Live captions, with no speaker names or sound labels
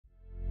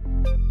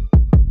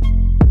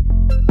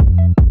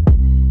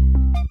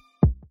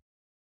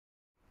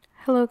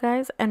Hello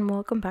guys, and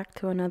welcome back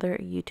to another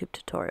YouTube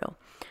tutorial.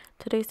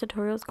 Today's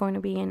tutorial is going to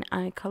be an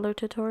eye color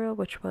tutorial,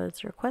 which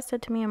was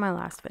requested to me in my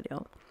last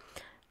video.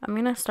 I'm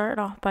going to start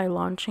off by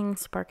launching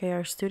Spark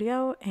AR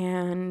Studio,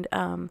 and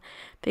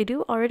they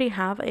do already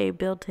have a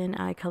built-in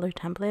eye color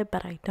template,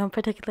 but I don't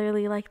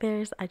particularly like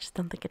theirs. I just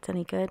don't think it's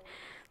any good.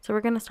 So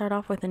we're going to start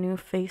off with a new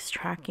face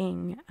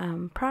tracking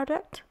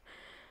project.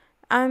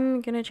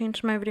 I'm going to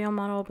change my video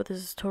model, but this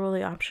is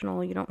totally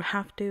optional. You don't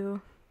have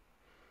to.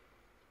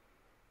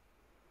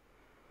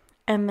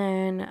 And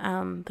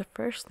then the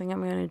first thing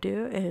I'm going to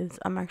do is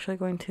I'm actually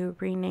going to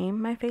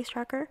rename my face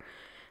tracker.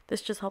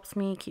 This just helps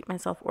me keep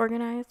myself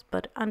organized,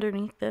 but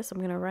underneath this I'm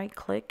going to right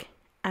click,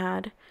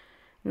 add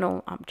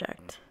null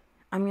object.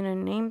 I'm going to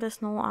name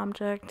this null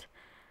object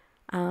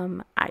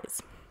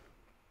eyes.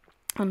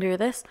 Under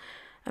this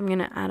I'm going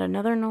to add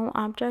another null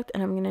object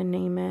and I'm going to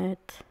name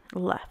it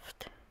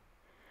left.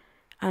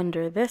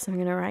 Under this I'm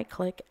going to right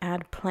click,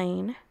 add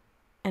plane,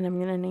 and I'm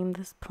going to name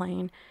this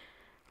plane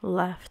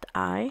left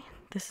eye.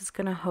 This is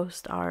going to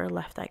host our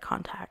left eye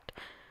contact.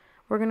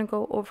 We're going to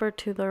go over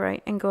to the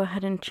right and go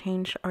ahead and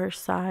change our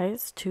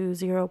size to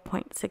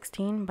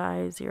 0.16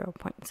 by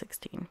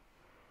 0.16.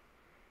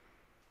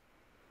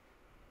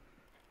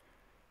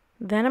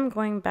 Then I'm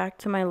going back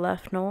to my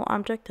left null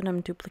object and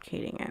I'm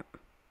duplicating it.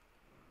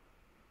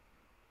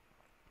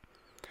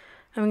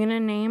 I'm going to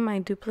name my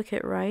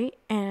duplicate right,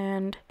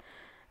 and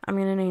I'm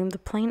going to name the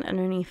plane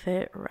underneath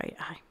it right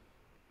eye.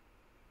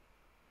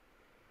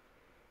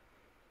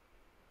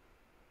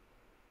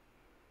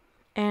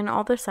 And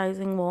all the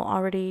sizing will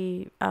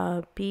already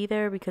be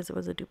there because it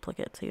was a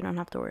duplicate, so you don't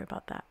have to worry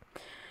about that.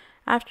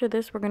 After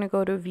this, we're going to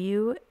go to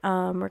view.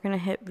 We're going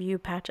to hit view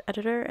patch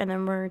editor, and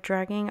then we're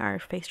dragging our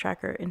face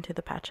tracker into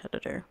the patch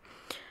editor.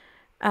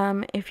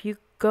 If you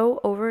go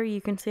over, you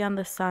can see on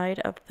the side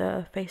of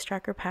the face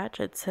tracker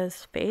patch, it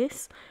says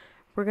face.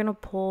 We're going to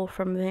pull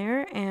from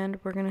there and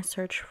we're going to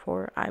search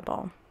for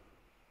eyeball.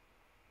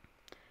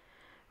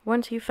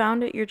 Once you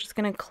found it, you're just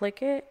going to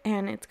click it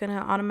and it's going to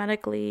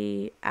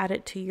automatically add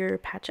it to your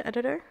patch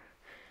editor.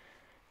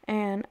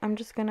 And I'm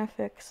just going to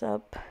fix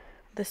up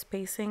the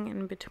spacing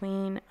in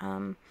between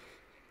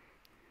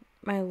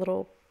my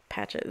little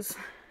patches.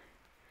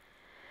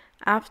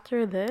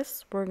 After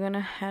this, we're going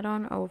to head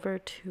on over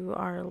to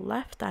our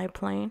left eye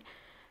plane,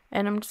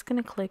 and I'm just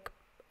going to click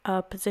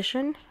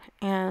position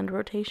and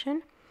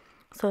rotation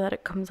so that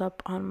it comes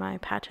up on my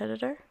patch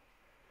editor.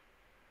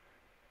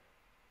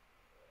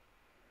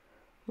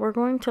 We're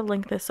going to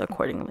link this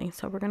accordingly.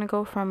 So we're going to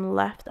go from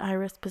left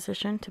iris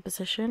position to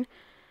position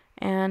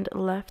and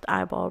left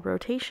eyeball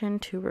rotation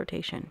to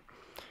rotation.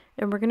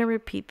 And we're going to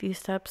repeat these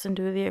steps and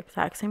do the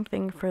exact same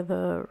thing for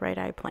the right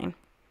eye plane.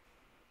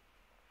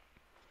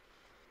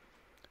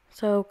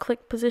 So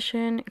click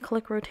position,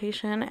 click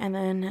rotation, and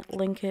then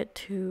link it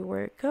to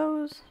where it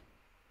goes.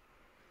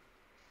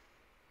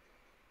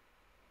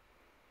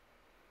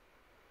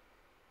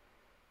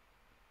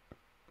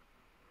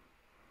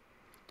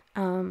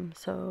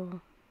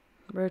 So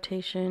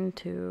rotation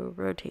to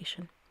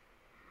rotation.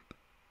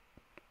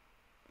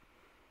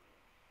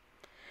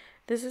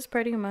 This is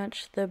pretty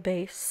much the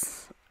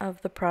base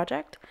of the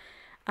project.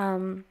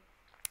 Now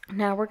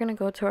we're going to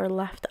go to our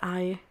left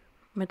eye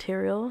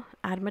material,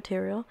 add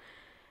material,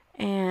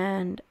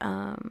 and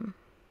I'm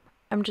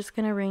just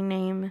going to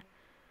rename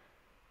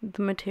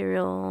the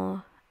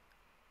material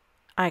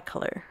eye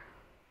color.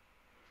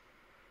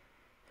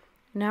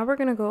 Now we're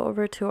going to go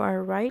over to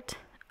our right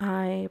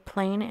eye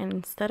plane, and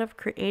instead of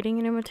creating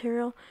a new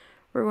material,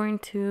 we're going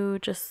to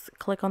just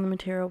click on the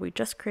material we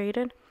just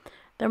created.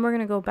 Then we're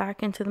going to go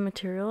back into the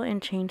material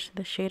and change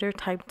the shader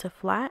type to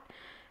flat,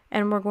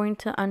 and we're going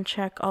to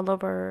uncheck all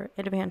of our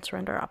advanced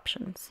render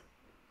options.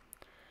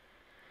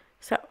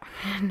 So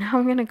now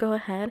I'm going to go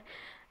ahead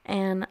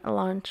and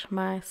launch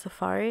my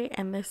Safari,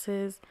 and this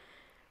is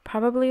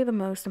probably the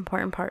most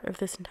important part of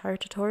this entire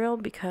tutorial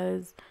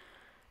because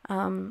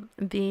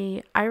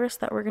the iris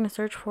that we're going to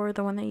search for,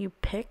 the one that you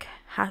pick,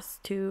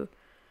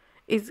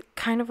 is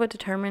kind of what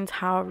determines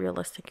how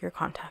realistic your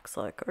contacts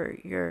look, or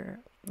your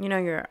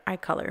eye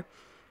color.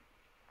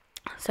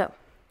 So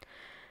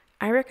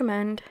I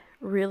recommend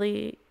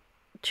really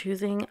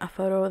choosing a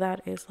photo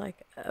that is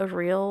like a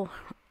real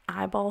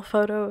eyeball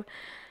photo,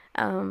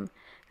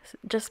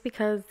 just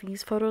because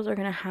these photos are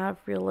going to have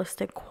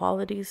realistic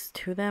qualities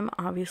to them,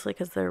 obviously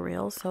because they're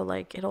real. So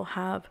like it'll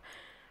have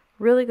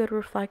really good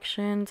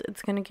reflections.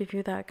 It's going to give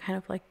you that kind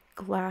of like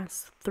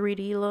glass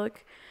 3D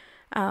look.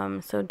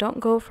 So don't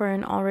go for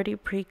an already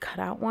pre-cut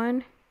out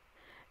one,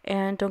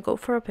 and don't go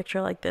for a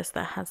picture like this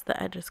that has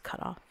the edges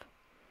cut off.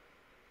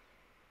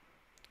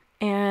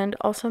 And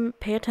also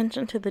pay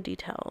attention to the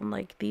detail.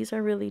 Like these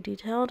are really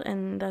detailed,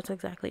 and that's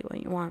exactly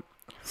what you want.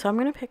 So I'm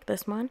going to pick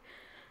this one.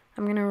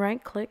 I'm going to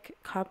right click,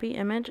 copy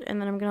image,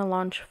 and then I'm going to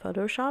launch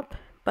Photoshop,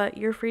 but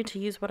you're free to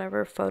use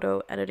whatever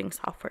photo editing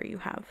software you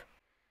have.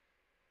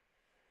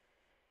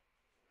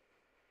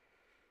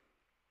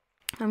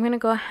 I'm going to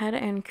go ahead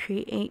and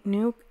create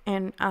new,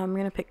 and I'm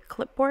going to pick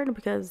clipboard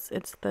because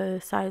it's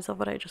the size of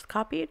what I just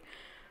copied.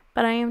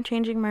 but I am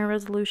changing my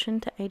resolution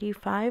to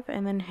 85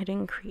 and then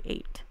hitting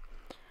create.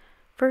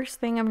 First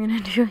thing I'm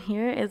going to do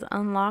here is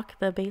unlock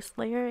the base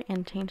layer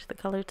and change the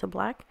color to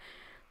black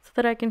so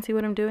that I can see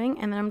what I'm doing,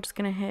 and then I'm just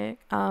going to hit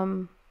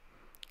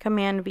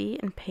Command V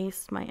and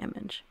paste my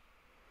image.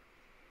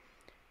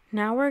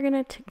 Now we're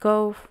going to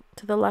go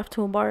to the left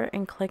toolbar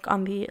and click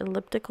on the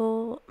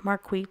elliptical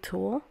marquee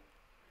tool.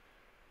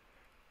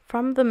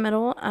 From the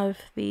middle of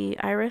the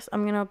iris,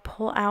 I'm going to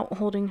pull out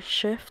holding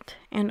Shift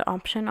and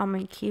Option on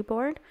my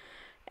keyboard,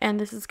 and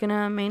this is going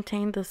to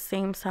maintain the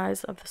same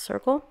size of the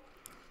circle.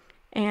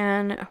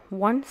 And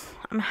once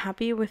I'm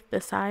happy with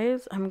the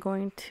size, I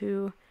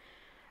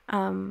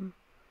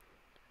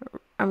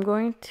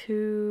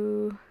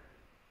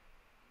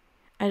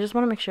just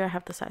want to make sure I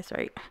have the size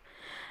right.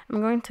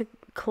 I'm going to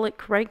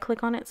right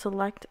click on it,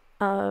 select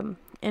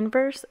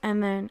inverse,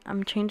 and then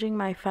I'm changing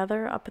my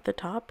feather up at the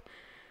top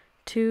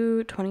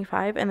to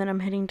 25, and then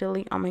I'm hitting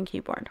delete on my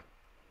keyboard.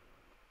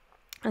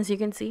 As you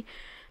can see,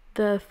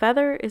 the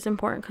feather is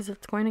important because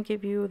it's going to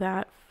give you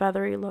that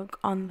feathery look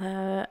on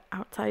the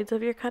outsides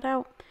of your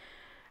cutout.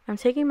 I'm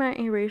taking my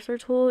eraser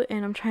tool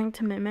and I'm trying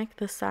to mimic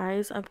the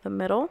size of the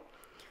middle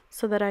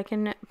so that I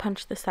can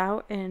punch this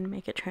out and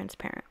make it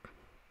transparent.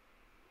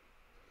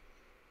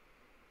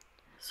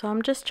 So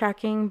I'm just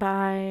checking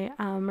by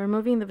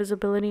removing the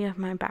visibility of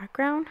my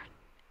background,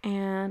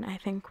 and I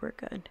think we're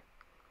good.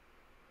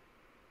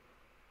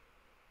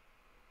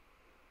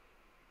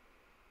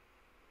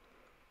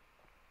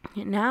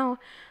 And now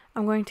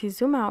I'm going to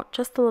zoom out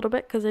just a little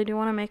bit because I do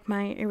want to make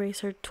my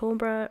eraser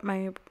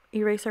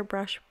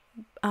brush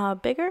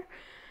bigger,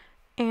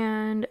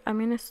 and I'm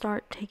going to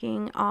start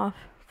taking off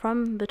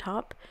from the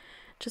top,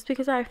 just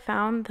because I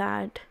found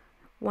that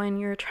when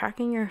you're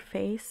tracking your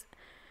face,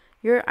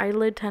 your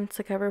eyelid tends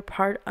to cover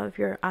part of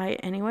your eye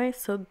anyway,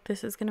 so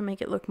this is going to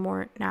make it look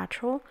more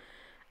natural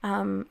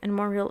and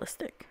more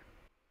realistic.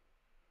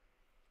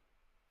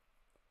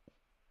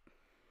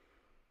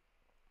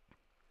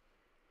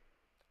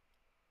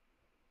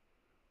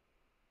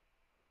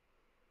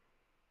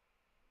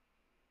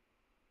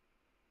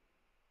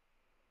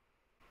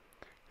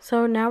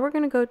 So now we're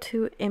going to go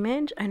to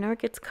image. I know it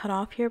gets cut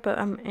off here, but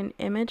I'm in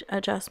image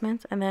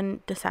adjustments and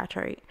then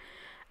desaturate.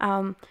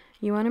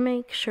 You want to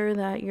make sure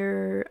that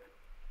your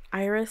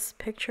iris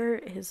picture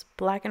is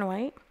black and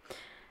white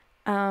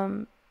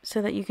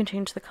so that you can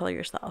change the color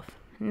yourself.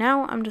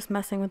 Now I'm just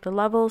messing with the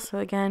levels. So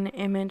again,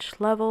 image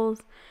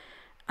levels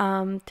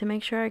to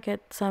make sure I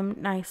get some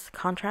nice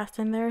contrast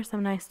in there,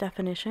 some nice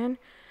definition.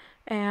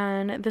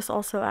 And this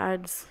also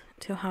adds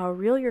to how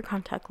real your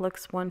contact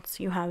looks once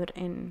you have it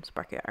in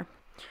SparkAR.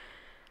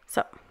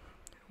 So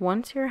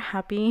once you're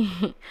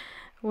happy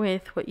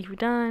with what you've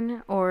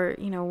done, or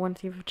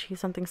once you've achieved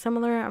something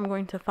similar, I'm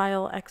going to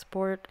file,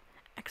 export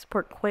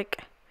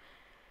quick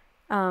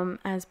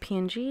as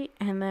PNG,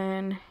 and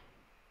then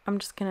I'm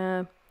just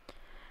gonna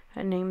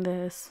name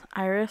this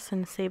iris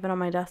and save it on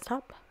my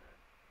desktop.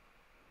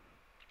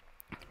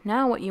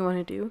 Now what you want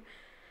to do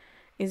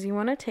is you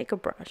want to take a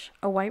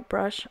white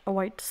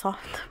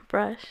soft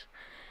brush,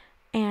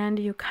 and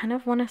you kind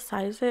of want to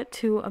size it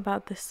to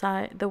about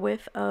the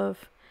width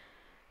of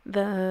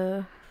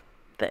the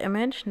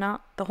image,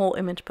 not the whole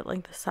image, but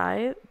like the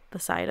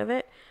side of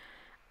it.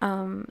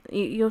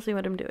 You'll see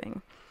what I'm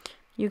doing.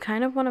 You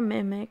kind of want to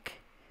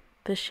mimic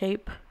the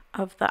shape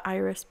of the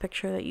iris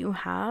picture that you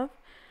have.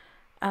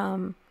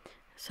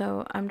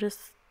 So I'm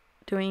just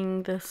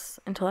doing this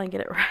until I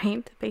get it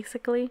right,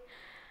 basically.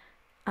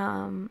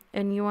 And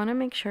you want to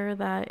make sure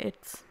that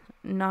it's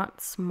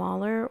not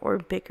smaller or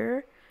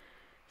bigger.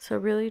 So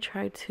really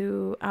try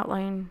to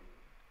outline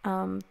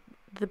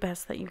the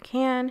best that you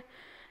can.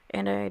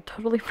 And I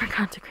totally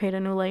forgot to create a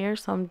new layer,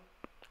 so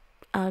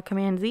I'm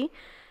Command Z,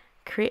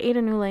 create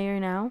a new layer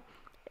now,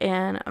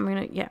 and I'm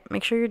gonna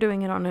make sure you're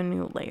doing it on a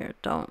new layer.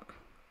 Don't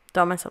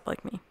mess up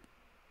like me.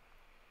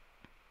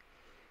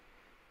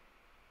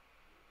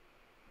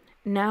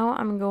 Now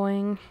I'm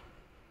going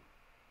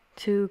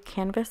to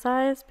canvas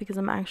size because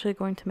I'm actually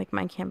going to make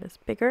my canvas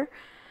bigger.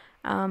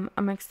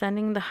 I'm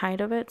extending the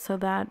height of it so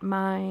that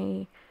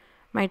my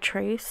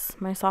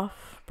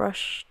soft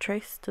brush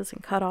trace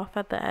doesn't cut off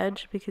at the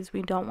edge, because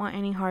we don't want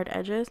any hard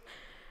edges.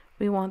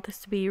 We want this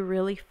to be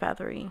really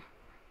feathery.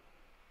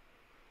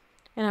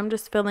 And I'm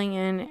just filling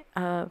it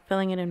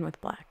in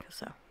with black.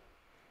 So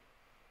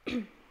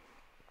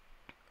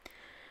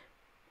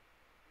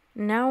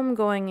now I'm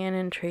going in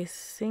and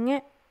tracing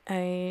it.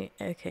 I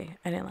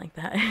didn't like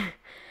that.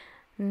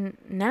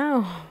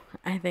 Now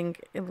I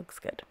think it looks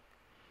good.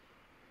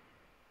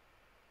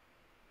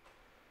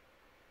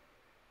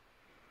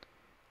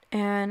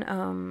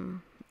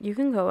 And you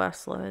can go as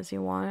slow as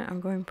you want.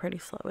 I'm going pretty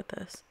slow with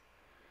this.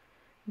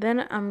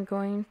 Then I'm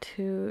going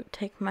to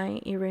take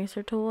my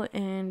eraser tool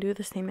and do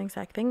the same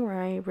exact thing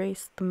where I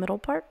erase the middle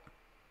part.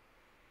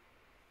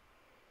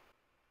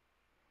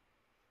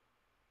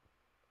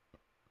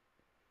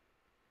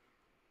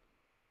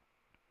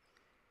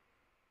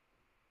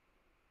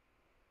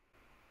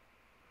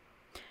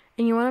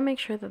 And you want to make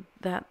sure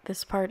that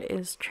this part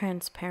is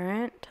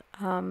transparent,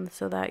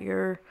 so that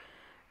your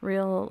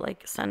real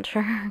like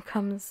center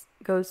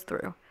goes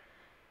through.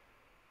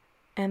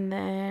 And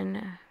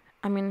then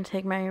I'm going to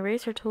take my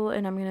eraser tool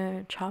and I'm going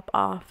to chop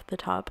off the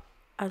top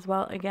as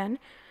well again,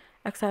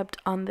 except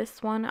on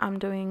this one I'm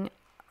doing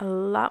a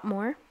lot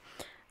more.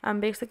 I'm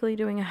basically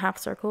doing a half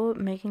circle,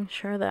 making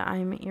sure that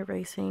I'm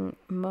erasing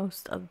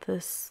most of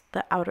the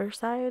outer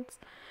sides,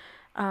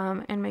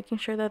 and making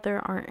sure that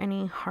there aren't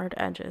any hard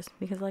edges,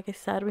 because like I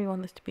said, we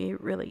want this to be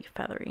really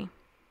feathery.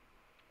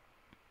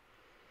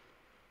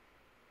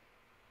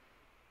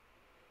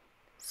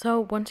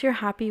 So once you're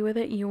happy with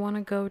it, you want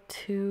to go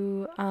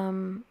to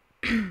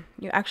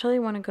you actually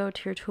want to go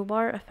to your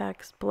toolbar,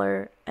 effects,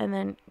 blur, and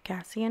then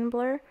Gaussian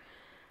blur.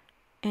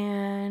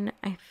 And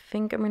I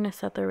think I'm going to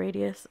set the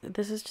radius.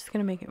 This is just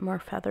going to make it more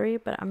feathery,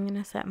 but I'm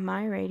going to set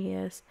my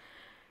radius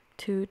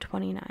to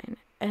 29.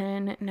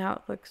 And now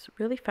it looks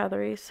really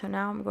feathery. So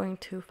now I'm going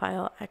to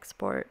file,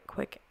 export,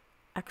 quick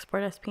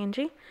export as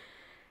PNG.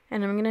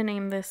 And I'm going to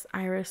name this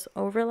iris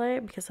overlay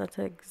because that's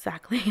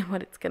exactly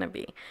what it's going to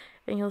be.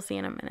 And you'll see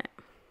in a minute.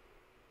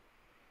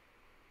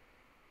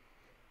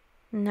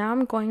 Now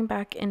I'm going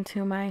back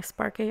into my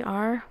Spark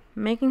AR,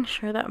 making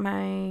sure that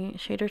my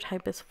shader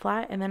type is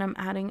flat, and then I'm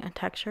adding a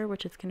texture,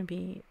 which is going to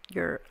be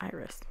your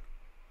iris.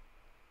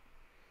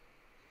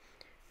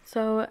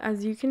 So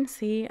as you can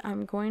see,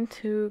 I'm going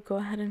to go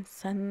ahead and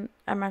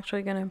I'm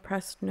actually going to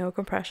press no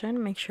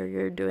compression. Make sure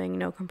you're doing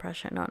no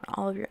compression on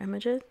all of your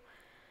images.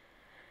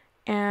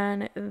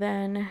 And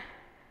then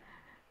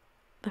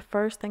the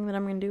first thing that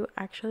I'm going to do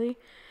actually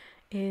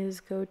is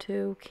go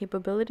to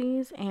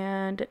capabilities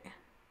and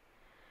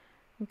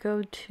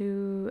go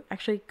to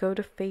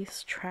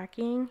face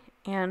tracking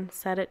and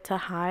set it to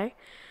high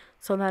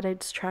so that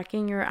it's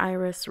tracking your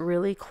iris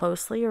really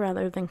closely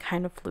rather than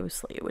kind of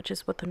loosely, which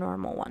is what the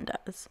normal one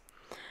does.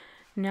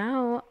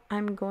 Now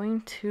I'm going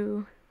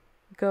to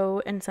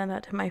go and send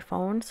that to my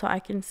phone so I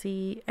can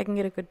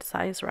get a good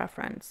size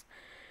reference.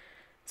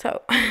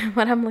 So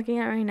what I'm looking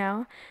at right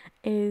now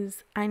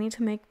is I need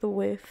to make the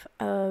width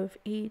of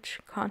each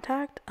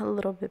contact a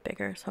little bit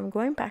bigger. So I'm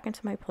going back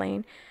into my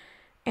plane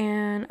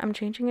and I'm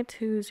changing it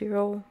to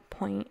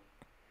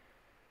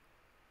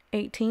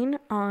 0.18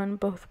 on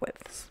both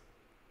widths.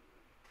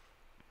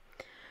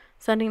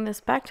 Sending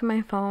this back to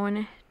my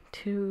phone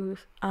to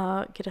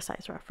get a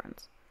size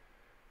reference.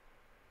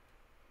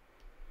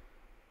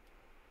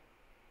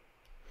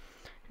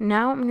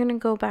 Now I'm going to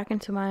go back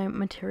into my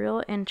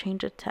material and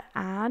change it to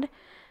add.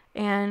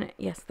 And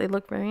yes, they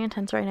look very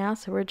intense right now,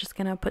 so we're just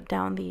going to put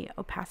down the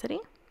opacity.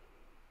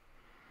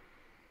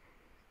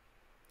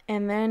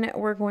 And then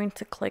we're going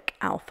to click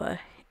alpha.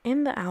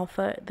 In the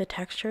alpha, the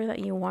texture that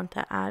you want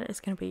to add is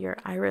going to be your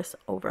iris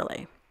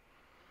overlay.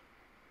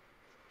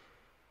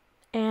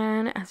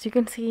 And as you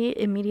can see,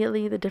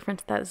 immediately the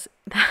difference that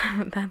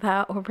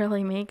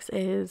overlay makes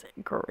is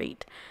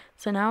great.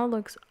 So now it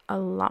looks a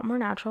lot more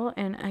natural.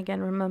 And again,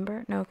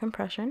 remember, no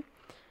compression.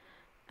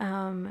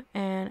 And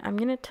I'm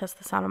going to test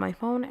this out on my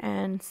phone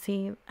and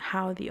see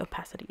how the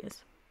opacity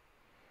is.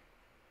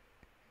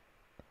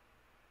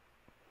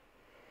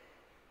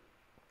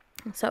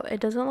 So it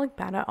doesn't look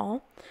bad at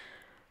all,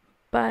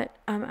 but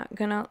I'm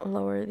gonna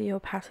lower the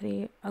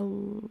opacity a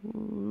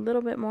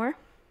little bit more.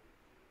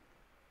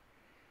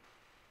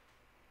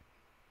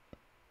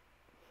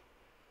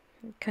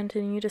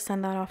 Continue to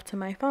send that off to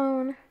my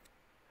phone.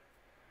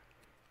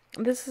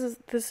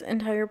 This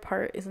entire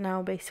part is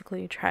now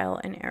basically trial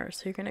and error.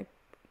 So you're gonna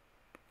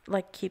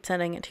like keep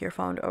sending it to your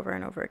phone over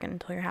and over again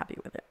until you're happy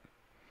with it.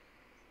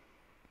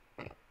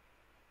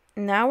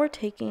 Now we're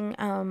taking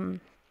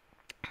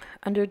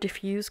under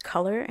diffuse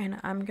color, and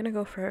I'm gonna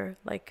go for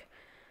like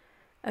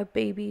a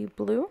baby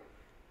blue.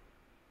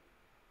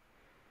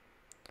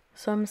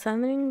 So I'm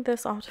sending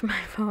this off to my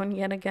phone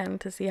yet again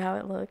to see how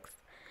it looks.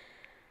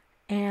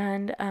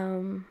 And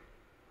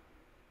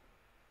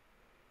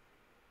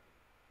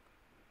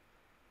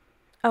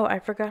oh, I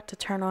forgot to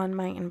turn on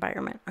my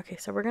environment. Okay,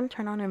 so we're gonna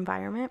turn on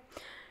environment,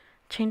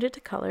 change it to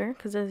color,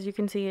 because as you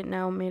can see, it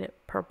now made it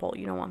purple.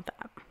 You don't want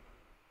that.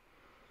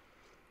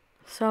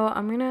 So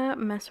I'm gonna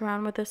mess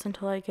around with this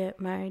until I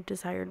get my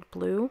desired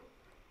blue.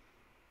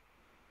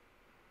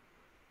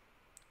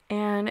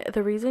 And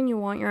the reason you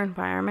want your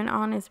environment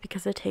on is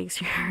because it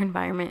takes your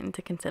environment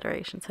into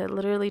consideration. So it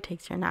literally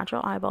takes your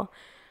natural eyeball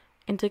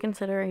into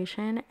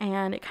consideration,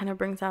 and it kind of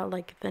brings out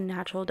like the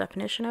natural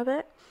definition of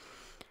it.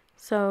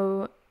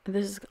 So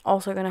this is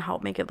also going to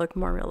help make it look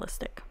more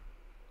realistic.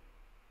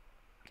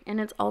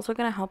 And it's also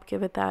going to help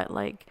give it that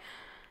like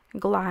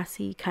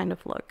glassy kind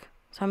of look.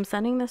 So I'm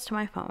sending this to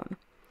my phone.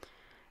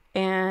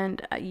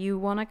 And you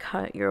want to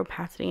cut your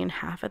opacity in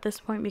half at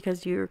this point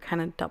because you're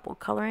kind of double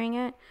coloring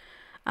it.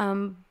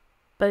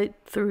 But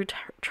through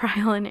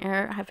trial and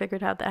error, I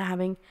figured out that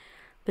having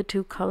the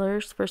two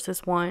colors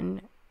versus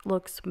one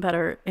looks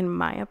better in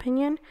my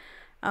opinion.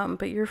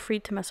 But you're free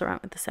to mess around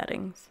with the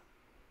settings.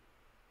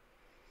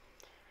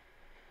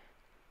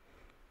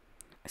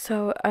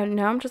 So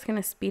now I'm just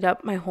going to speed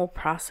up my whole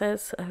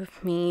process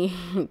of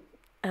me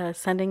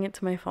sending it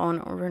to my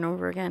phone over and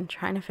over again,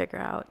 trying to figure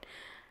out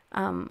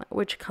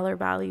which color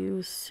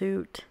values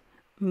suit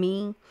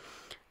me.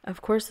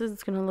 Of course,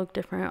 it's going to look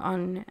different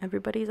on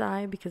everybody's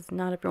eye because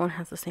not everyone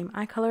has the same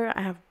eye color.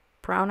 I have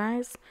brown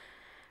eyes.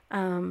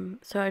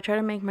 So I try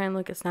to make mine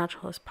look as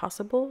natural as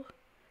possible.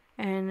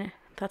 And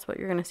that's what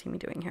you're going to see me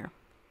doing here.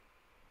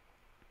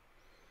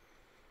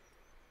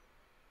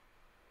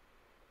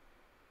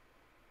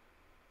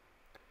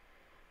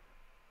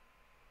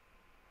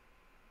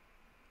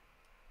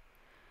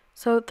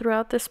 So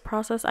throughout this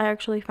process, I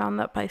actually found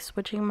that by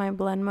switching my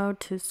blend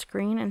mode to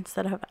screen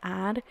instead of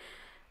add,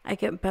 I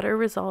get better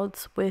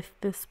results with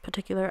this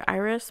particular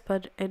iris,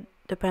 but it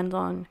depends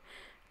on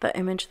the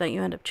image that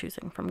you end up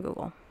choosing from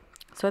Google.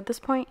 So at this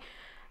point,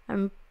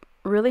 I'm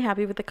really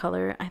happy with the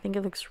color. I think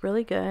it looks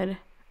really good.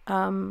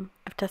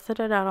 I've tested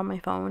it out on my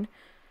phone,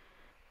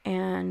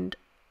 and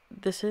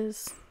this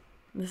is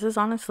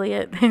honestly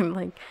it.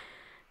 Like,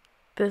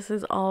 this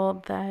is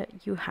all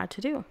that you had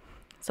to do.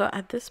 So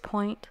at this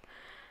point,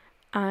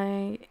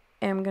 I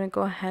am going to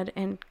go ahead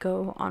and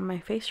go on my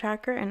face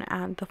tracker and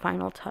add the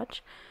final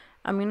touch.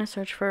 I'm going to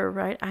search for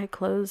right eye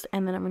closed,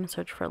 and then I'm going to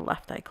search for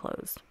left eye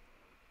closed.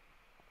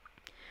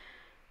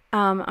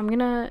 I'm going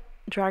to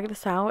drag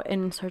this out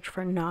and search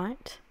for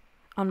not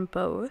on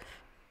both.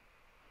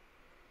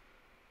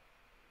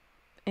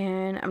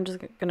 And I'm just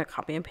going to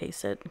copy and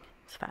paste it.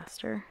 It's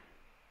faster.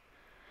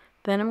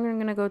 Then I'm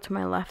going to go to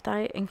my left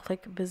eye and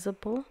click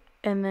visible,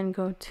 and then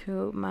go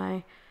to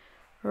my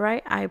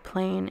right eye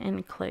plane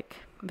and click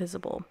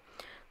visible.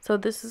 So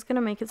this is going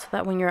to make it so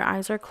that when your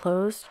eyes are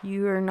closed,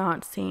 you are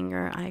not seeing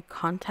your eye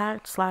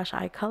contact /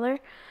 eye color,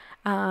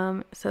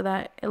 so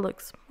that it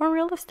looks more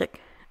realistic.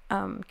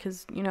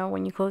 Because, you know,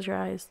 when you close your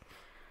eyes,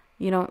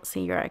 you don't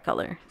see your eye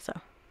color.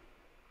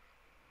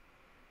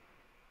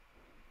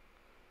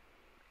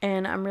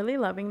 And I'm really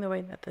loving the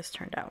way that this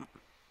turned out.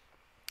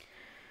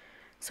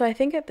 So I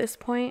think at this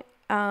point,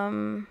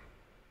 I'm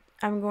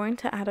going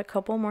to add a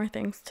couple more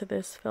things to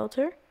this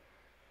filter.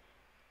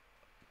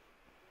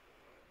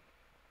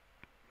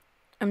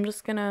 I'm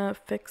just gonna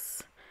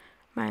fix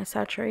my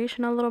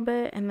saturation a little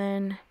bit, and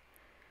then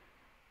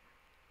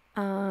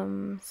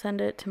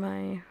send it to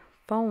my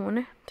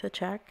phone to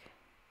check.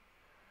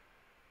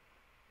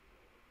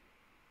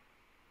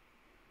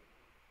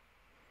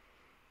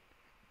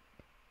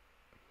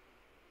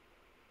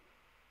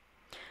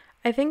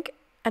 I think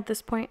at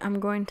this point I'm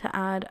going to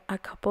add a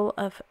couple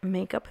of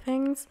makeup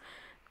things,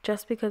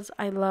 just because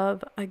I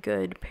love a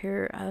good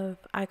pair of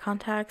eye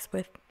contacts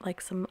with like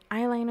some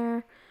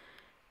eyeliner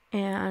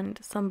and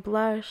some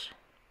blush.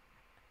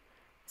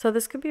 So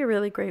this could be a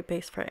really great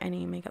base for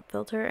any makeup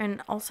filter.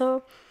 And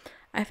also,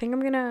 I think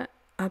I'm gonna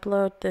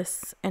upload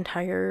this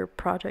entire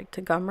project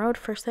to Gumroad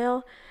for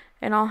sale,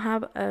 and I'll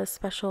have a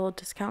special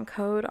discount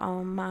code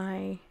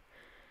on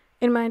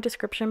in my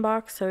description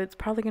box. So it's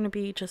probably going to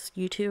be just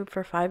YouTube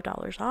for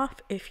 $5 off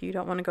if you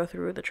don't want to go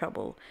through the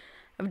trouble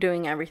of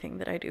doing everything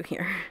that I do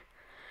here.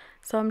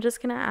 So I'm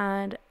just going to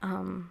add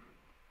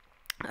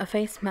a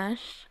face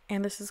mesh,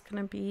 and this is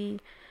going to be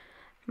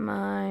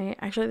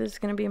this is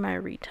going to be my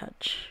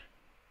retouch.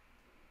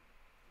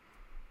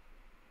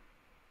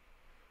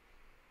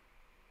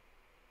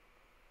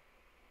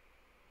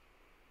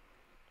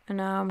 And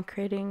now I'm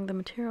creating the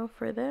material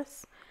for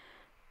this,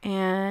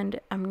 and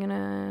I'm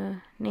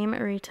gonna name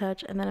it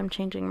retouch, and then I'm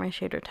changing my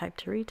shader type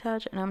to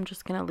retouch, and I'm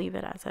just gonna leave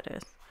it as it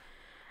is.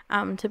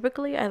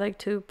 Typically I like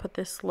to put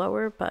this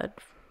lower, but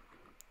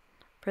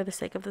for the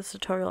sake of this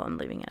tutorial, I'm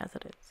leaving it as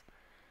it is.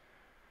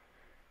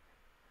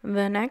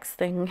 The next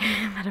thing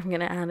that I'm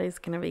gonna add is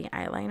gonna be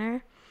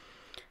eyeliner.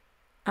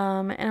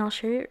 And I'll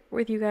share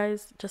with you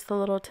guys just a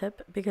little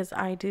tip, because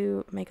I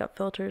do makeup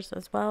filters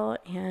as well,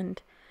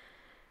 and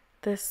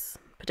this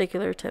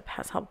particular tip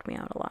has helped me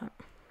out a lot.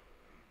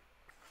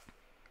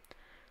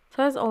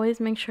 So as always,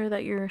 make sure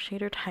that your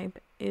shader type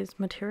is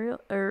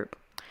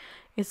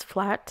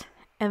flat,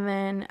 and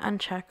then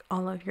uncheck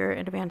all of your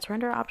advanced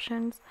render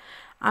options.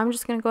 I'm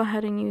just going to go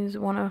ahead and use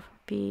one of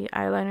the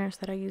eyeliners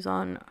that I use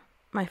on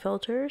my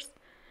filters,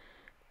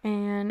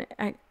 and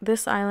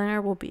this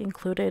eyeliner will be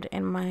included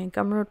in my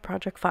Gumroad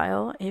project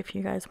file if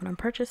you guys want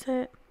to purchase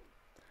it.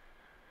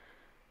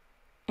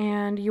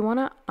 And you want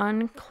to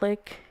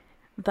unclick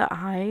the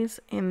eyes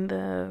in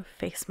the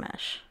face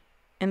mesh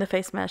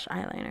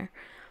eyeliner.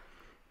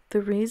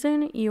 The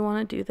reason you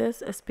want to do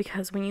this is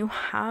because when you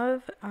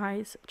have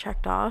eyes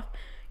checked off,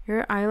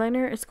 your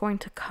eyeliner is going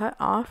to cut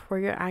off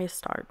where your eye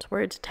starts, where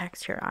it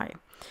detects your eye.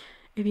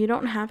 If you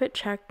don't have it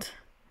checked,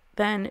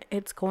 then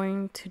it's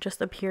going to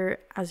just appear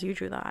as you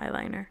drew the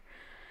eyeliner.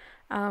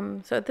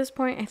 So at this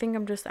point, I think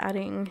I'm just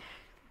adding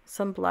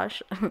some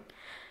blush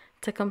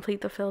to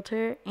complete the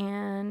filter,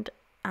 and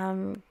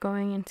I'm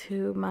going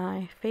into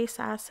my face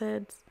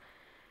acids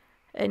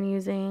and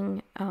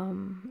using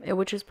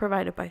which is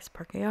provided by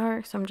Spark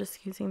AR, so I'm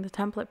just using the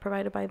template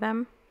provided by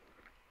them.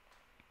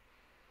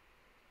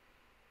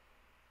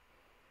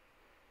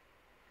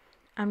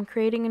 I'm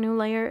creating a new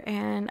layer,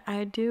 and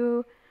I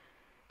do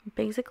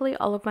basically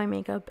all of my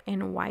makeup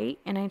in white,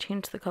 and I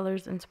change the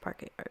colors in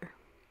Spark AR.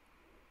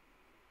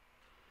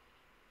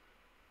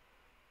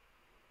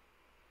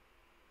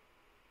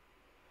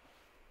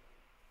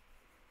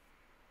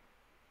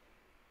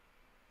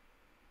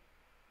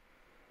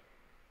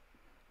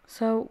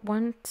 So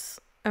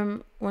once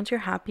you're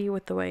happy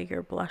with the way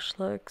your blush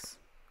looks,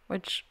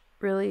 which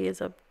really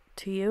is up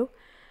to you,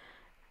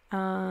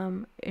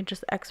 and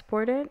just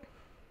export it.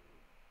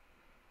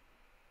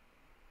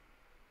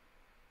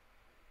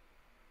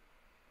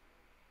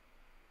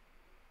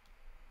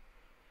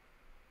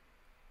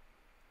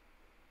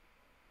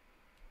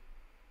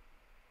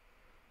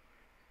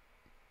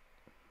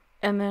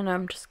 And then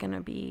I'm just going to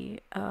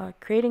be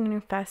creating a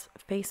new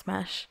face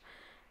mesh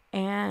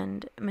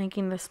and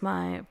making this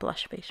my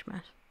blush face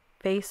mesh.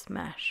 Face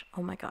mesh.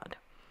 Oh my god.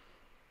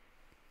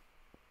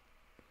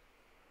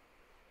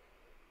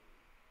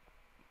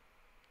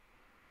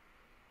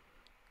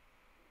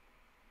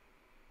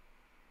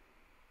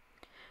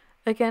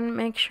 Again,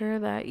 make sure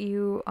that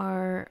you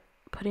are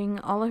putting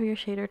all of your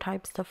shader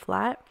types to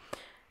flat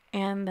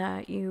and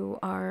that you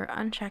are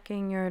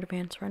unchecking your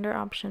advanced render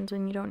options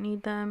when you don't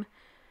need them,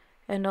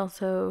 and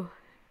also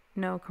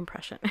no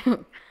compression.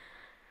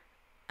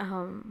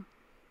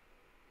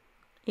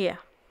 Yeah.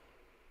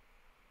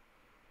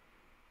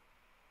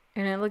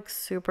 And it looks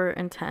super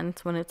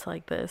intense when it's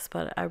like this,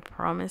 but I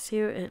promise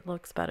you it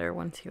looks better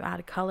once you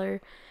add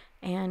color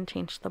and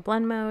change the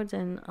blend modes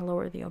and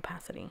lower the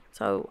opacity.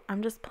 So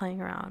I'm just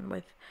playing around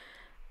with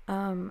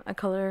a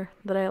color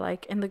that I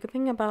like. And the good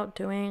thing about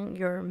doing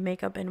your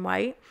makeup in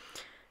white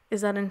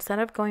is that instead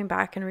of going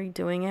back and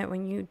redoing it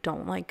when you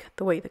don't like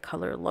the way the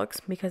color looks,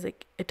 because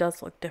it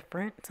does look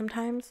different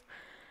sometimes,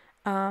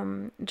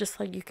 just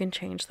like you can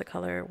change the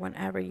color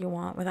whenever you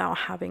want without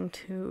having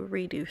to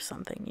redo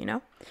something, you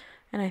know?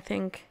 And I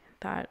think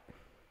that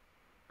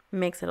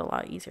makes it a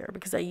lot easier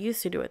because I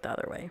used to do it the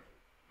other way.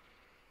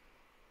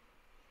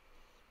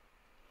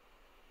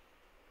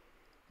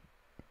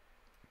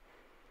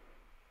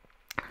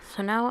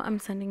 So now I'm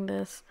sending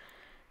this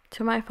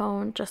to my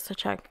phone just to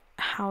check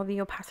how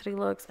the opacity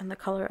looks and the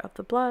color of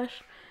the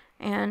blush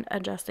and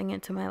adjusting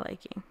it to my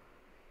liking.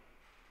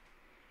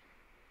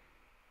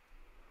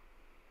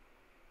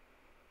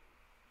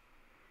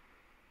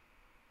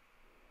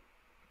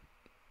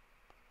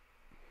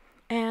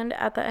 And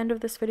at the end of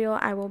this video,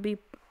 I will be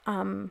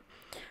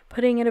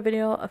putting in a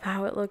video of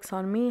how it looks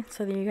on me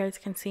so that you guys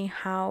can see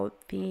how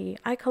the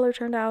eye color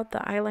turned out, the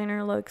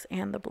eyeliner looks,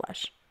 and the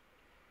blush.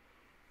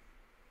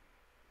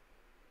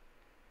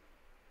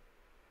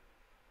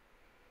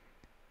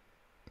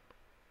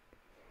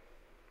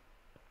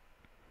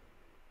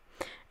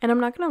 And I'm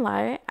not gonna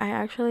lie, I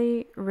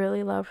actually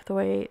really love the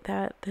way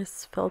that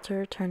this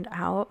filter turned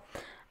out.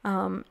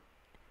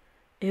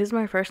 It was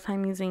my first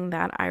time using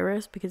that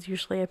iris because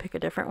usually I pick a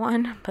different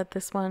one, but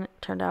this one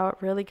turned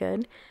out really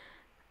good.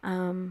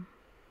 So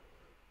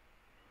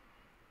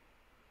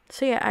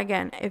yeah,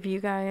 again, if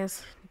you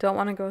guys don't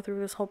want to go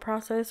through this whole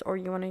process or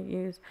you want to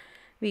use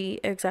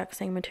the exact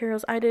same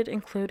materials I did,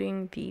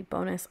 including the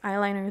bonus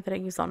eyeliner that I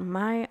used on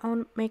my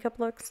own makeup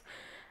looks,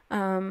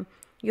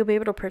 you'll be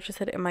able to purchase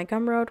it in my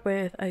Gumroad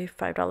with a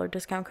 $5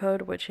 discount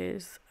code, which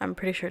is, I'm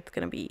pretty sure it's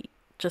going to be,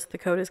 just the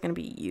code is going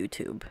to be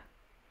YouTube.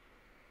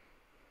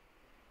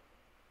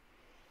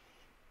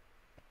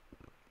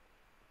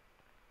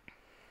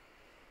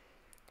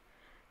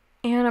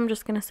 And I'm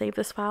just going to save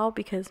this file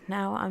because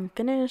now I'm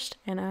finished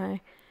and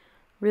I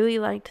really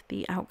liked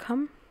the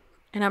outcome.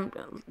 And I'm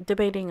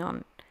debating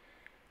on,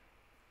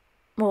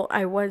 well,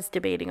 I was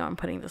debating on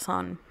putting this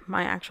on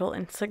my actual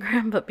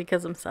Instagram, but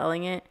because I'm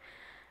selling it,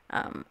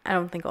 I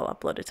don't think I'll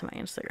upload it to my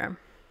Instagram.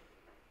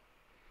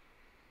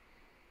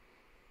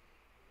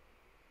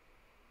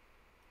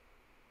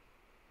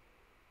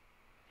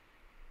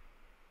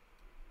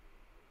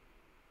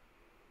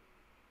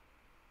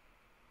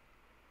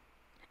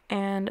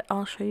 And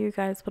I'll show you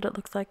guys what it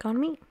looks like on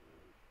me.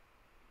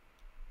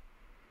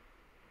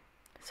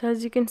 So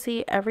as you can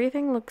see,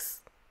 everything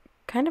looks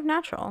kind of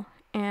natural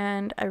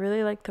and I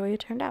really like the way it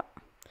turned out.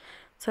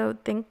 So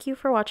thank you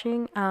for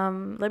watching.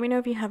 Let me know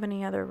if you have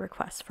any other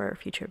requests for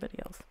future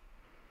videos.